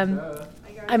 Well,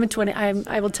 I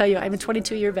will tell you, I'm a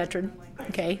 22-year veteran.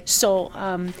 Okay, so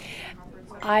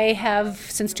I have,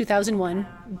 since 2001,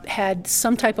 had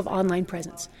some type of online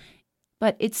presence.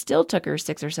 But it still took her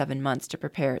 6 or 7 months to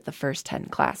prepare the first 10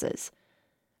 classes.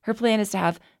 Her plan is to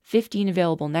have 15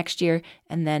 available next year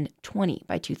and then 20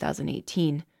 by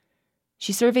 2018.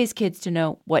 She surveys kids to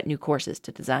know what new courses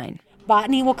to design.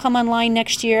 Botany will come online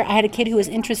next year. I had a kid who was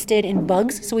interested in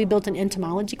bugs, so we built an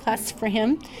entomology class for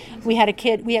him. We have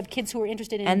kids who were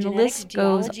interested in and genetics, the list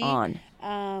goes geology.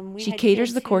 on. She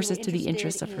caters the courses to the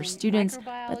interests of her students,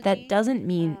 but that doesn't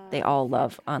mean they all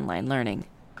love online learning.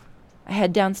 I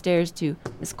head downstairs to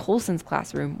Ms. Colson's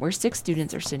classroom where 6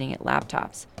 students are sitting at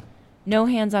laptops. No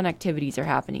hands-on activities are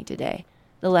happening today.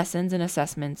 The lessons and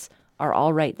assessments are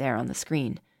all right there on the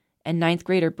screen. And 9th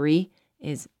grader Bree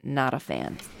is not a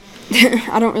fan.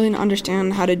 I don't really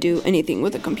understand how to do anything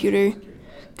with a computer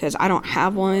because I don't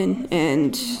have one,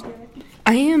 and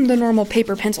I am the normal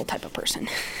paper pencil type of person.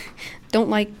 Don't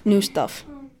like new stuff.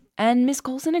 And Ms.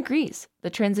 Colson agrees.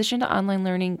 The transition to online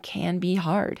learning can be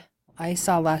hard. I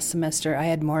saw last semester I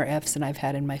had more Fs than I've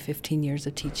had in my 15 years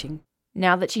of teaching.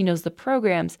 Now that she knows the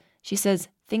programs, she says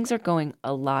things are going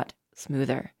a lot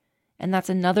smoother. And that's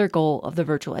another goal of the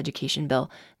virtual education bill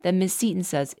that Ms. Seaton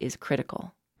says is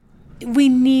critical. We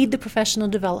need the professional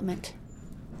development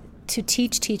to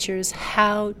teach teachers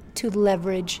how to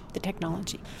leverage the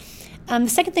technology. The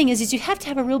second thing is you have to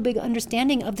have a real big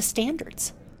understanding of the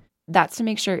standards. That's to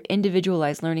make sure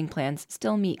individualized learning plans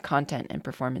still meet content and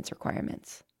performance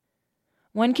requirements.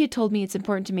 One kid told me it's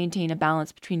important to maintain a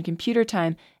balance between computer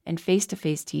time and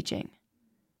face-to-face teaching.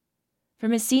 For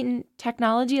Ms. Seaton,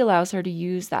 technology allows her to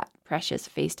use that precious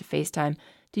face-to-face time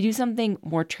to do something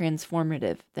more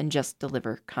transformative than just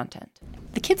deliver content.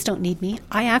 The kids don't need me.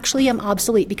 I actually am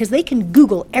obsolete because they can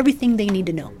Google everything they need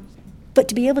to know. But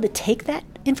to be able to take that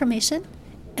information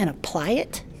and apply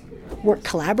it work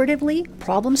collaboratively,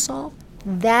 problem solve.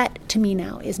 That, to me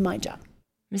now, is my job.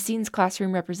 Massine's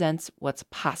classroom represents what's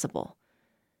possible.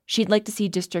 She'd like to see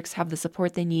districts have the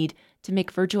support they need to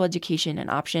make virtual education an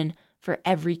option for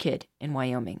every kid in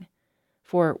Wyoming.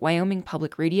 For Wyoming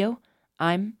Public Radio,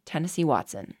 I'm Tennessee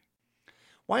Watson.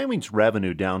 Wyoming's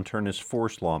revenue downturn has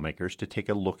forced lawmakers to take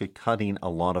a look at cutting a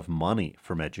lot of money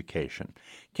from education.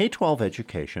 K-12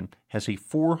 education has a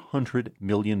 $400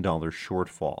 million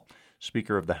shortfall.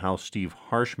 Speaker of the House Steve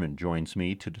Harshman joins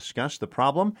me to discuss the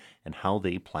problem and how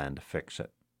they plan to fix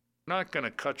it. Not going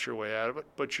to cut your way out of it,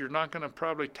 but you're not going to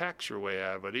probably tax your way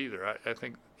out of it either. I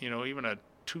think, even a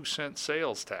 2-cent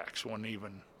sales tax wouldn't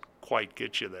even quite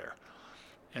get you there.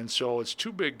 And so it's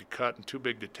too big to cut and too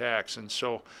big to tax. And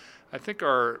so I think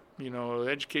our,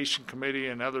 education committee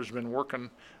and others have been working.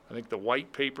 I think the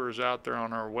white paper is out there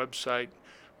on our website,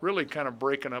 really kind of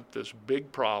breaking up this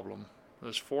big problem,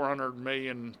 this $400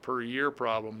 million per year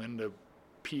problem, into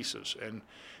pieces. And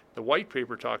the white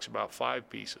paper talks about 5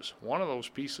 pieces. One of those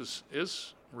pieces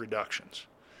is reductions.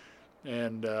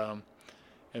 And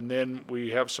then we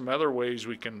have some other ways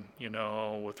we can,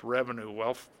 with revenue,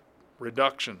 wealth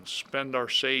reductions, spend our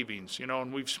savings,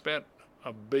 and we've spent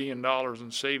 $1 billion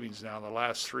in savings now in the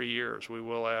last 3 years. We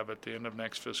will have at the end of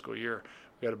next fiscal year.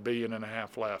 We got $1.5 billion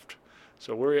left.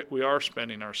 So we are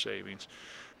spending our savings.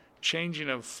 Changing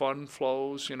of fund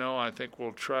flows, I think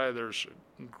we'll try. There's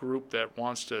a group that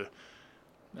wants to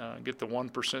get the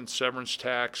 1% severance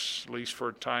tax, at least for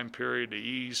a time period, to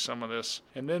ease some of this.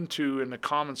 And then in the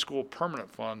Common School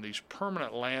Permanent Fund, these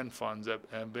permanent land funds that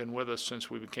have been with us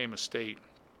since we became a state,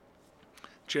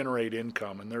 generate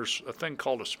income. And there's a thing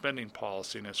called a spending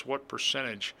policy, and it's what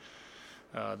percentage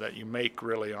that you make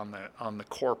really on the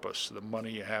corpus, the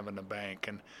money you have in the bank.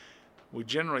 And we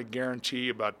generally guarantee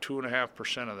about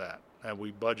 2.5% of that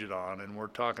we budget on, and we're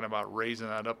talking about raising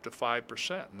that up to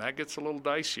 5%. And that gets a little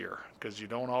dicier because you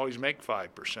don't always make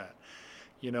 5%.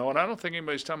 And I don't think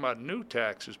anybody's talking about new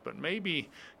taxes, but maybe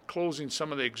closing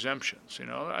some of the exemptions.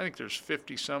 I think there's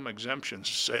 50-some exemptions,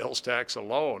 sales tax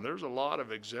alone. There's a lot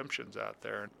of exemptions out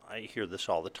there. I hear this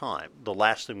all the time. The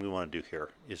last thing we want to do here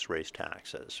is raise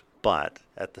taxes. But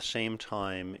at the same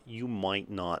time, you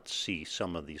might not see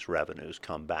some of these revenues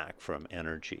come back from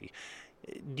energy.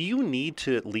 Do you need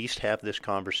to at least have this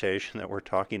conversation that we're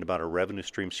talking about a revenue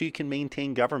stream so you can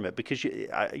maintain government? Because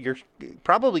you're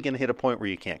probably going to hit a point where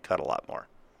you can't cut a lot more.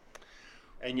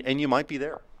 And you might be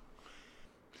there.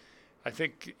 I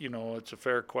think, it's a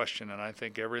fair question, and I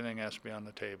think everything has to be on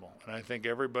the table. And I think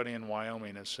everybody in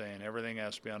Wyoming is saying everything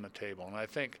has to be on the table. And I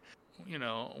think,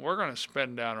 we're going to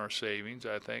spend down our savings,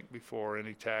 I think, before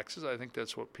any taxes. I think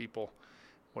that's what people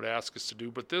would ask us to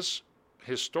do. But this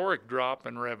historic drop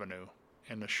in revenue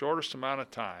in the shortest amount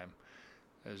of time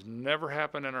has never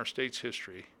happened in our state's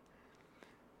history.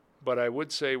 But I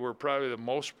would say we're probably the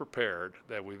most prepared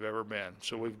that we've ever been.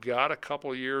 So we've got a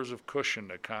couple of years of cushion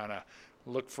to kind of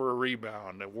look for a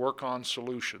rebound, to work on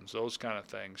solutions, those kind of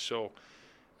things. So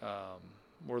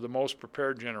we're the most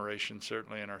prepared generation,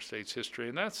 certainly, in our state's history,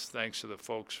 and that's thanks to the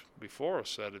folks before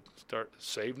us that had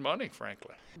saved money,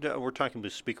 frankly. We're talking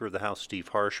with Speaker of the House, Steve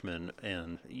Harshman,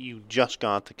 and you just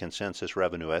got the consensus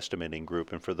revenue estimating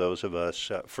group. And for those of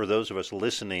us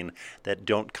listening that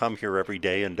don't come here every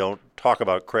day and don't talk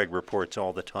about Craig reports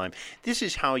all the time, this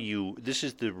is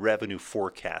the revenue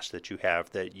forecast that you have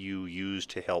that you use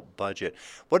to help budget.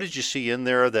 What did you see in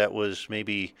there that was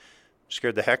maybe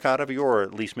scared the heck out of you, or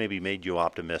at least maybe made you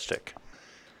optimistic?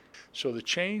 So the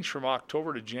change from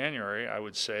October to January, I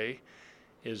would say,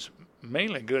 is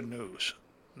mainly good news.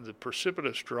 The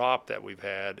precipitous drop that we've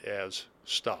had has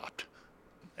stopped.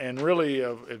 And really,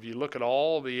 if you look at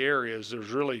all the areas,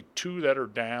 there's really 2 that are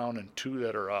down and 2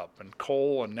 that are up. And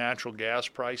coal and natural gas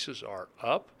prices are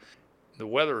up. The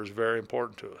weather is very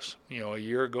important to us. A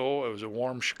year ago, it was a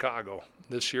warm Chicago.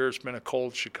 This year, it's been a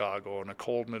cold Chicago and a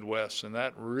cold Midwest, and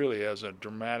that really has a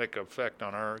dramatic effect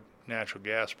on our natural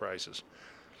gas prices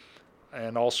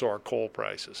and also our coal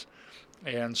prices.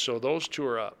 And so those 2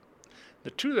 are up.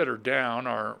 The 2 that are down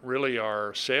are really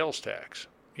our sales tax.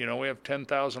 We have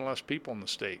 10,000 less people in the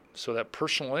state, so that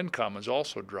personal income has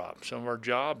also dropped. Some of our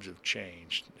jobs have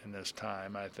changed in this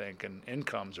time, I think, and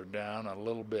incomes are down a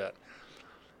little bit.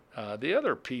 The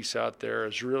other piece out there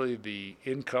is really the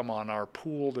income on our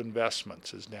pooled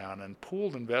investments is down, and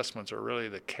pooled investments are really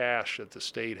the cash that the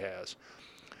state has.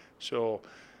 So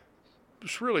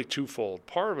it's really twofold.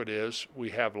 Part of it is we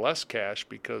have less cash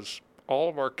because all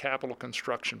of our capital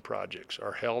construction projects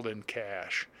are held in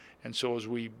cash. And so as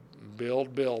we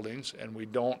build buildings and we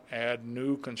don't add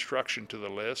new construction to the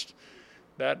list,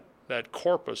 that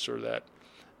corpus or that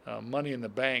money in the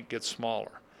bank gets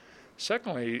smaller.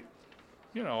 Secondly,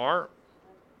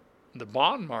 the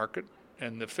bond market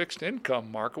and the fixed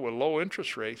income market with low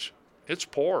interest rates, it's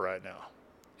poor right now.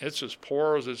 It's as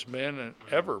poor as it's been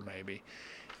ever, maybe.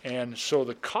 And so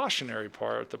the cautionary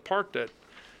part, the part that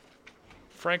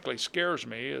frankly scares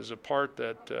me, is a part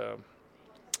that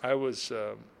I was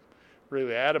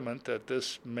really adamant that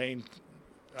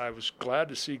I was glad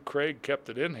to see Craig kept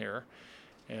it in here,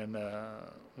 and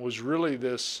was really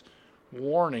this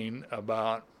warning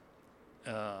about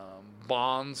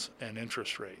bonds and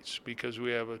interest rates, because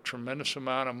we have a tremendous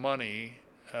amount of money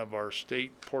of our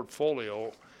state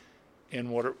portfolio in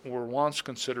what were once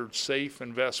considered safe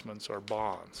investments, are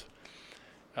bonds.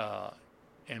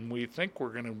 And we think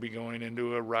we're going to be going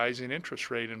into a rising interest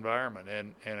rate environment,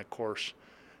 and of course,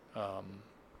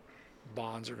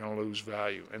 bonds are going to lose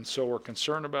value. And so we're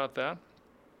concerned about that.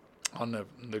 On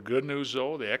the good news,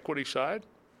 though, the equity side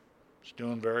is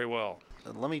doing very well.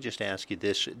 Let me just ask you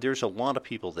this. There's a lot of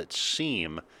people that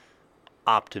seem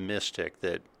optimistic.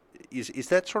 Is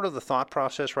that sort of the thought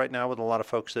process right now with a lot of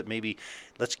folks, that maybe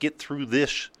let's get through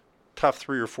this tough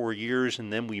 3 or 4 years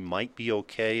and then we might be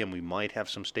okay and we might have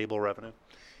some stable revenue?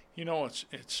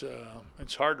 It's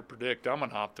hard to predict. I'm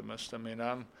an optimist. I mean,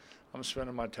 I'm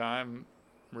spending my time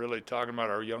really talking about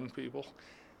our young people,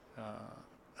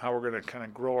 how we're going to kind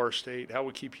of grow our state, how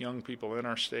we keep young people in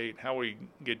our state, how we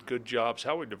get good jobs,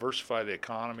 how we diversify the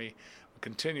economy. We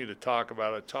continue to talk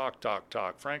about it,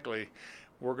 talk. Frankly,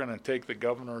 we're going to take the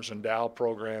Governor's Endow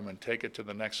program and take it to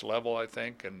the next level, I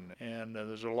think. And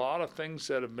there's a lot of things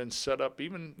that have been set up,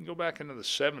 even go back into the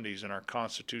 70s in our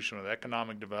Constitution with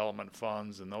economic development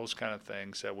funds and those kind of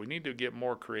things that we need to get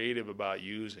more creative about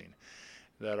using,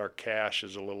 that our cash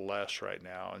is a little less right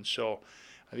now. And so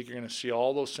I think you're going to see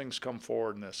all those things come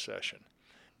forward in this session.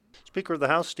 Speaker of the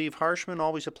House, Steve Harshman,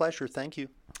 always a pleasure. Thank you.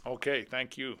 Okay,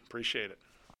 thank you. Appreciate it.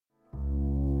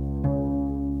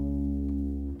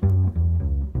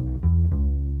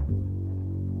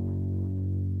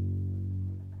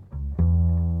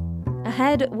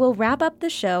 Ahead, we'll wrap up the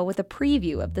show with a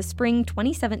preview of the spring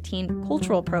 2017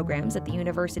 cultural programs at the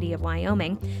University of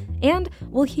Wyoming, and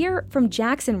we'll hear from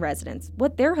Jackson residents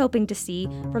what they're hoping to see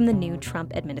from the new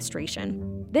Trump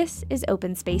administration. This is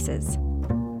Open Spaces.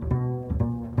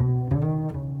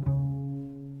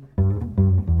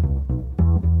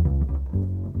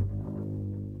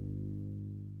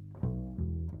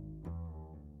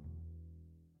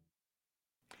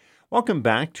 Welcome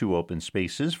back to Open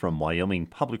Spaces from Wyoming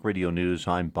Public Radio News.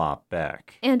 I'm Bob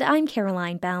Beck. And I'm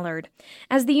Caroline Ballard.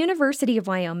 As the University of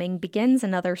Wyoming begins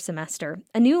another semester,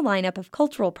 a new lineup of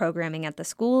cultural programming at the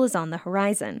school is on the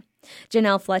horizon.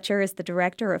 Janelle Fletcher is the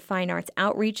Director of Fine Arts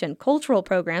Outreach and Cultural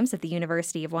Programs at the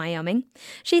University of Wyoming.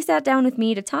 She sat down with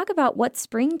me to talk about what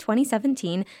spring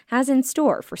 2017 has in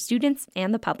store for students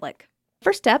and the public.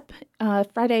 First up,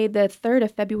 Friday the 3rd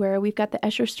of February, we've got the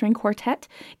Escher String Quartet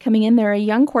coming in. They're a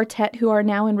young quartet who are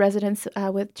now in residence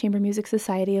with Chamber Music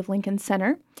Society of Lincoln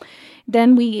Center.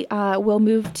 Then we will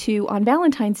move to, on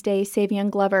Valentine's Day,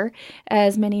 Savion Glover.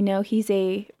 As many know, he's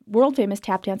a world-famous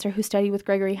tap dancer who studied with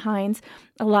Gregory Hines.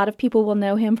 A lot of people will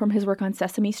know him from his work on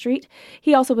Sesame Street.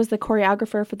 He also was the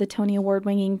choreographer for the Tony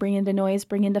Award-winning Bring Into Noise,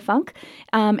 Bring Into Funk,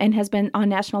 and has been on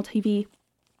national TV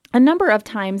a number of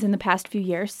times in the past few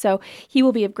years, so he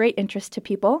will be of great interest to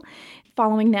people.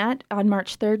 Following that, on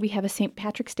March 3rd, we have a St.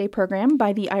 Patrick's Day program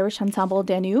by the Irish ensemble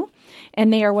Danu,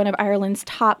 and they are one of Ireland's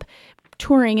top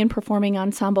touring and performing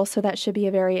ensembles, so that should be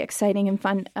a very exciting and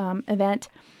fun event.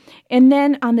 And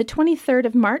then on the 23rd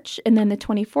of March and then the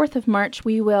 24th of March,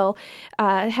 we will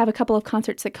have a couple of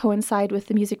concerts that coincide with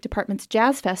the music department's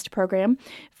Jazz Fest program.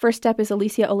 First up is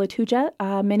Alicia Olatuja.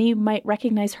 Many might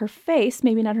recognize her face,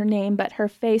 maybe not her name, but her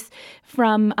face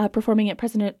from performing at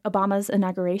President Obama's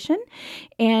inauguration.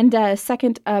 And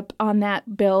second up on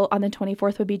that bill on the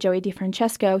 24th would be Joey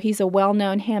DeFrancesco. He's a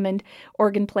well-known Hammond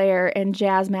organ player and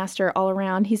jazz master all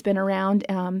around. He's been around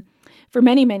for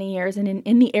many, many years and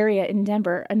in the area in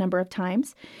Denver a number of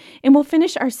times. And we'll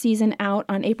finish our season out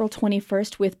on April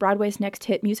 21st with Broadway's next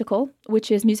hit musical, which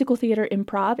is musical theater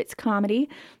improv. It's comedy.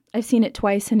 I've seen it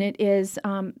twice, and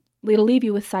it'll leave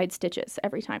you with side stitches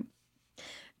every time.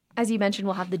 As you mentioned,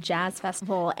 we'll have the Jazz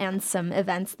Festival and some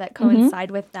events that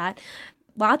coincide with that.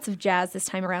 Lots of jazz this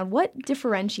time around. What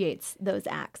differentiates those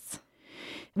acts?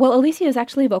 Well, Alicia is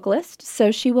actually a vocalist, so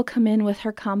she will come in with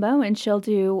her combo, and she'll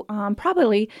do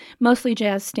probably mostly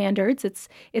jazz standards.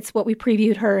 It's what we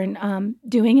previewed her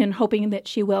doing, and hoping that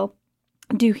she will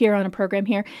do here on a program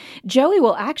here. Joey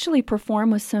will actually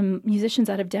perform with some musicians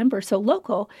out of Denver, so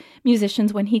local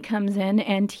musicians when he comes in,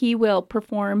 and he will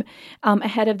perform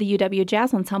ahead of the UW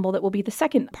Jazz Ensemble that will be the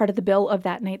second part of the bill of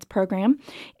that night's program.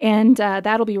 And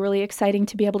that'll be really exciting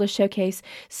to be able to showcase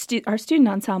our student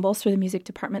ensembles through the music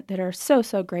department that are so,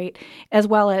 so great, as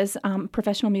well as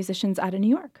professional musicians out of New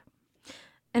York.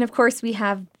 And of course, we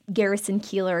have Garrison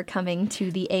Keillor coming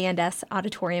to the A&S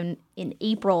Auditorium in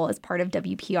April as part of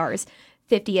WPR's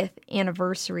 50th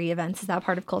anniversary events. Is that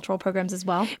part of cultural programs as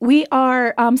well? We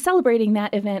are celebrating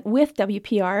that event with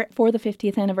WPR for the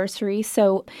 50th anniversary.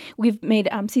 So we've made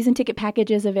season ticket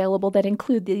packages available that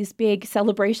include these big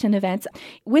celebration events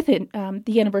with it,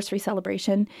 the anniversary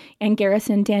celebration. And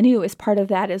Garrison Danu is part of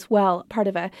that as well, part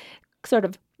of a sort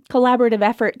of collaborative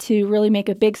effort to really make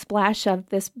a big splash of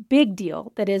this big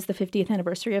deal that is the 50th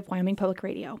anniversary of Wyoming Public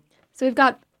Radio. So we've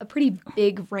got a pretty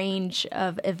big range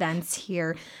of events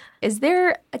here. Is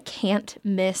there a can't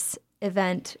miss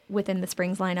event within the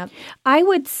Springs lineup? I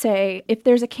would say if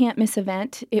there's a can't miss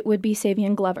event, it would be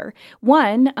Savion Glover.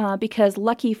 One, because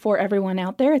lucky for everyone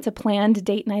out there, it's a planned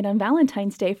date night on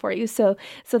Valentine's Day for you. So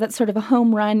that's sort of a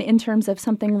home run in terms of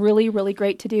something really, really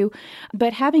great to do.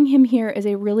 But having him here is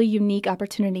a really unique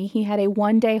opportunity. He had a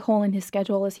one-day hole in his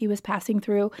schedule as he was passing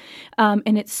through,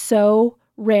 and it's so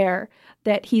rare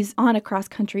that he's on a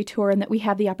cross-country tour and that we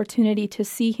have the opportunity to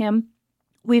see him.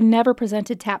 We've never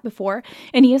presented tap before,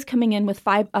 and he is coming in with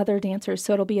 5 other dancers,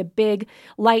 so it'll be a big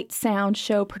light sound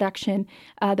show production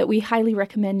that we highly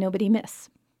recommend nobody miss.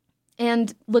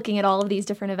 And looking at all of these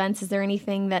different events, is there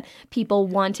anything that people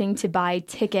wanting to buy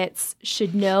tickets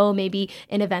should know, maybe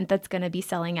an event that's going to be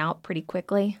selling out pretty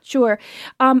quickly? Sure.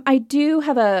 I do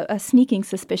have a sneaking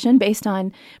suspicion based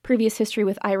on previous history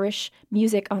with Irish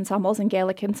music ensembles and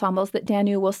Gaelic ensembles that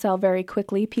Danu will sell very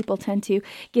quickly. People tend to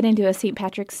get into a St.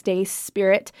 Patrick's Day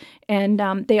spirit, and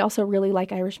they also really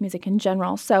like Irish music in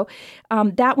general. So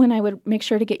that one I would make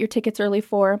sure to get your tickets early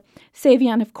for.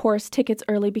 Savion, of course, tickets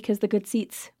early because the good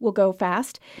seats will go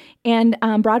fast. And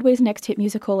Broadway's Next Hit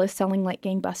Musical is selling like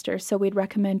gangbusters, so we'd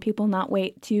recommend people not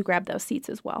wait to grab those seats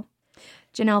as well.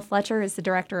 Janelle Fletcher is the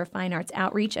Director of Fine Arts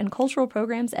Outreach and Cultural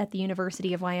Programs at the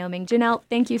University of Wyoming. Janelle,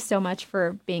 thank you so much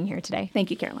for being here today.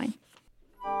 Thank you, Caroline.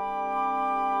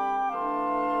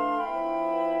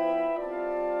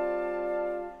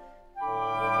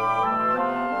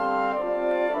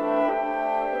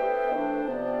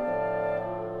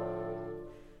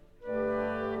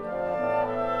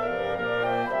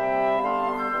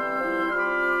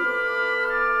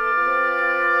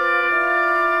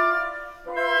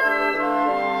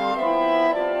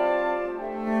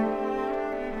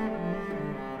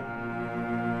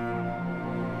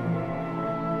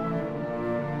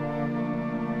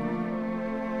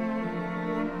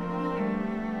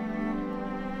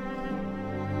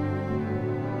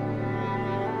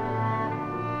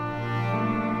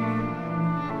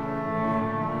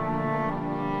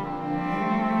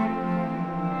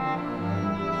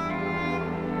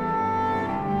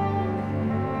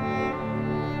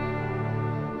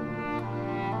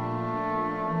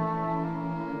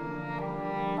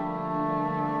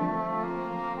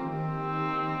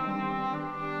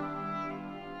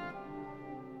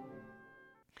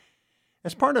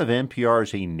 As part of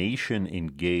NPR's A Nation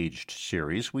Engaged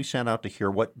series, we sent out to hear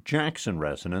what Jackson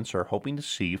residents are hoping to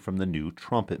see from the new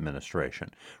Trump administration.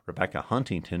 Rebecca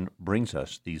Huntington brings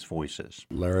us these voices.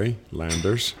 Larry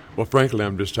Landers. Well, frankly,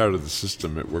 I'm just tired of the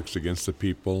system. It works against the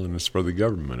people and it's for the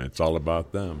government. It's all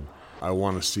about them. I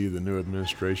want to see the new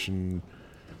administration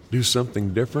do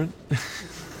something different.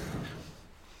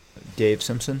 Dave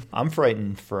Simpson. I'm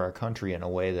frightened for our country in a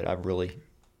way that I've really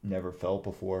never felt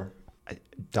before.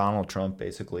 Donald Trump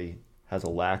basically has a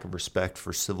lack of respect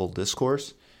for civil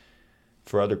discourse,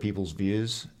 for other people's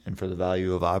views, and for the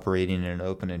value of operating in an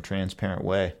open and transparent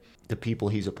way. The people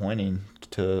he's appointing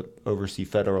to oversee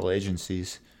federal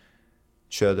agencies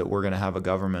show that we're going to have a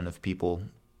government of people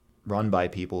run by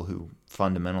people who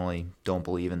fundamentally don't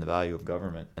believe in the value of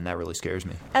government, and that really scares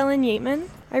me. Ellen Yateman.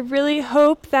 I really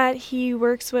hope that he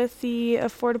works with the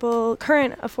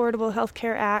current Affordable Health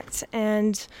Care Act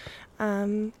and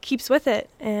keeps with it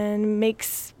and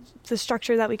makes the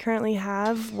structure that we currently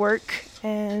have work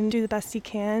and do the best he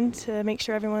can to make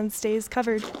sure everyone stays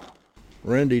covered.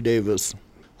 Randy Davis.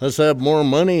 Let's have more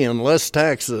money and less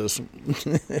taxes.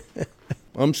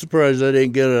 I'm surprised I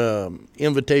didn't get an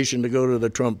invitation to go to the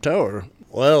Trump Tower.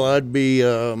 Well, I'd be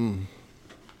an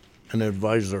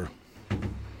advisor.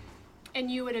 And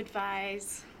you would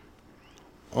advise?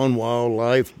 On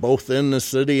wildlife, both in the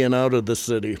city and out of the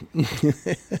city.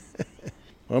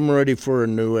 I'm ready for a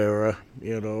new era,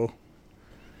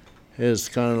 It's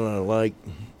kind of like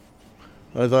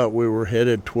I thought we were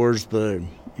headed towards the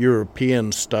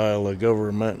European style of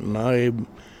government, and I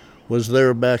was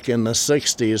there back in the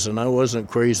 60s, and I wasn't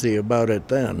crazy about it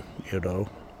then,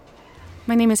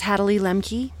 My name is Hadley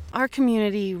Lemke. Our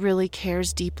community really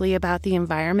cares deeply about the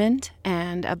environment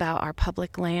and about our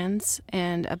public lands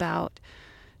and about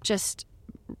just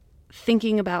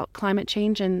thinking about climate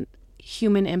change and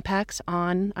human impacts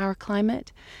on our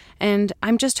climate. And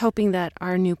I'm just hoping that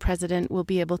our new president will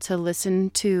be able to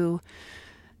listen to,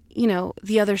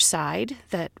 the other side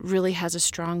that really has a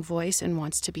strong voice and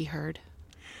wants to be heard.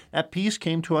 That piece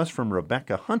came to us from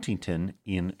Rebecca Huntington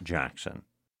in Jackson.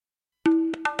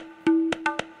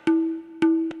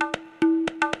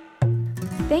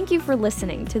 Thank you for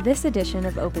listening to this edition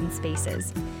of Open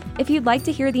Spaces. If you'd like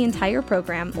to hear the entire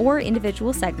program or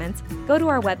individual segments, go to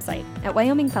our website at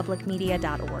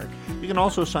wyomingpublicmedia.org. You can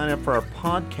also sign up for our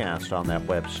podcast on that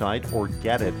website or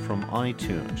get it from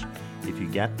iTunes. If you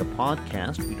get the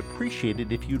podcast, we'd appreciate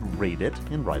it if you'd rate it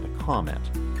and write a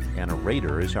comment. Anna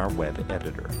Rader is our web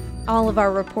editor. All of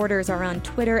our reporters are on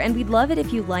Twitter, and we'd love it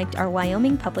if you liked our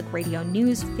Wyoming Public Radio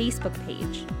News Facebook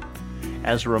page.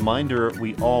 As a reminder,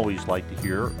 we always like to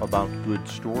hear about good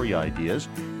story ideas.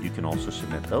 You can also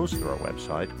submit those through our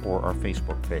website or our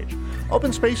Facebook page.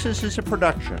 Open Spaces is a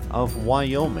production of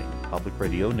Wyoming Public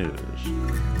Radio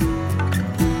News.